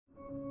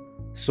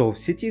So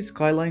Cities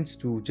Skylines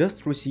 2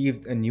 just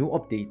received a new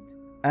update,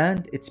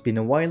 and it's been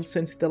a while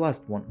since the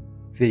last one.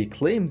 They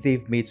claim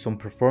they've made some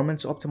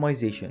performance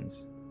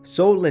optimizations,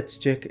 so let's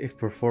check if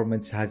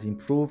performance has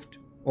improved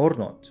or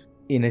not.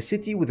 In a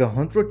city with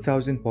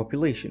 100,000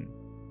 population,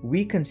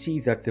 we can see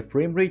that the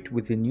frame rate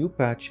with the new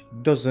patch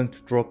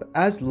doesn't drop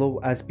as low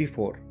as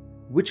before,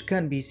 which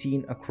can be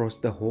seen across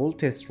the whole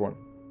test run.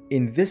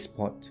 In this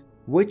spot,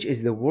 which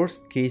is the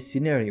worst case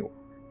scenario,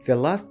 the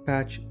last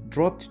patch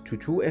dropped to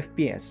 2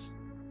 FPS,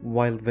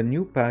 while the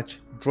new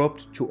patch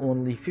dropped to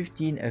only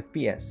 15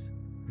 FPS.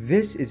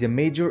 This is a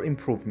major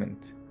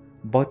improvement,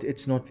 but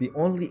it's not the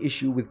only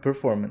issue with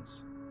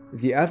performance.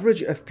 The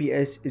average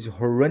FPS is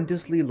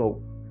horrendously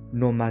low,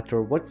 no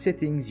matter what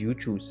settings you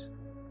choose.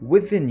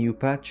 With the new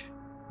patch,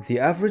 the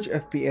average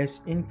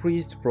FPS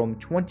increased from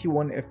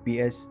 21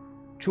 FPS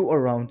to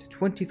around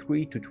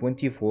 23 to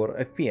 24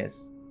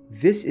 FPS.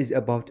 This is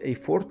about a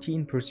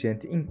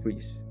 14%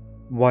 increase.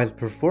 While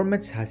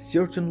performance has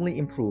certainly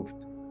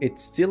improved,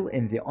 it's still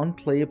in the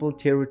unplayable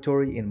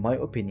territory in my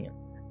opinion,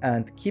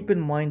 and keep in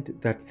mind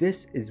that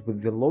this is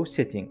with the low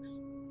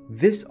settings.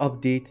 This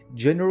update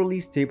generally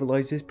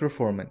stabilizes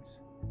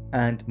performance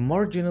and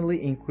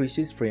marginally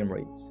increases frame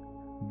rates,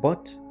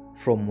 but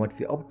from what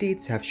the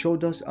updates have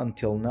showed us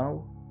until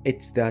now,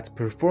 it's that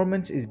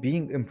performance is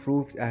being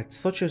improved at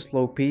such a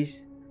slow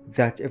pace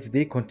that if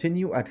they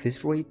continue at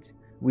this rate,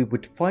 we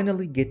would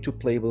finally get to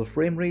playable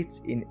frame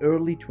rates in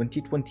early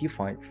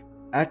 2025,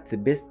 at the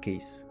best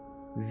case.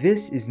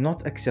 This is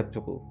not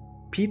acceptable.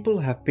 People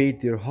have paid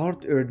their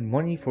hard-earned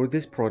money for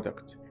this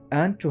product,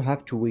 and to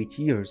have to wait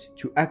years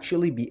to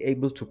actually be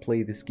able to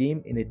play this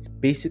game in its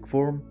basic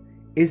form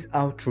is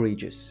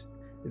outrageous.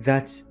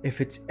 That's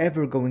if it's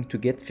ever going to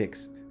get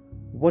fixed.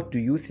 What do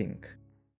you think?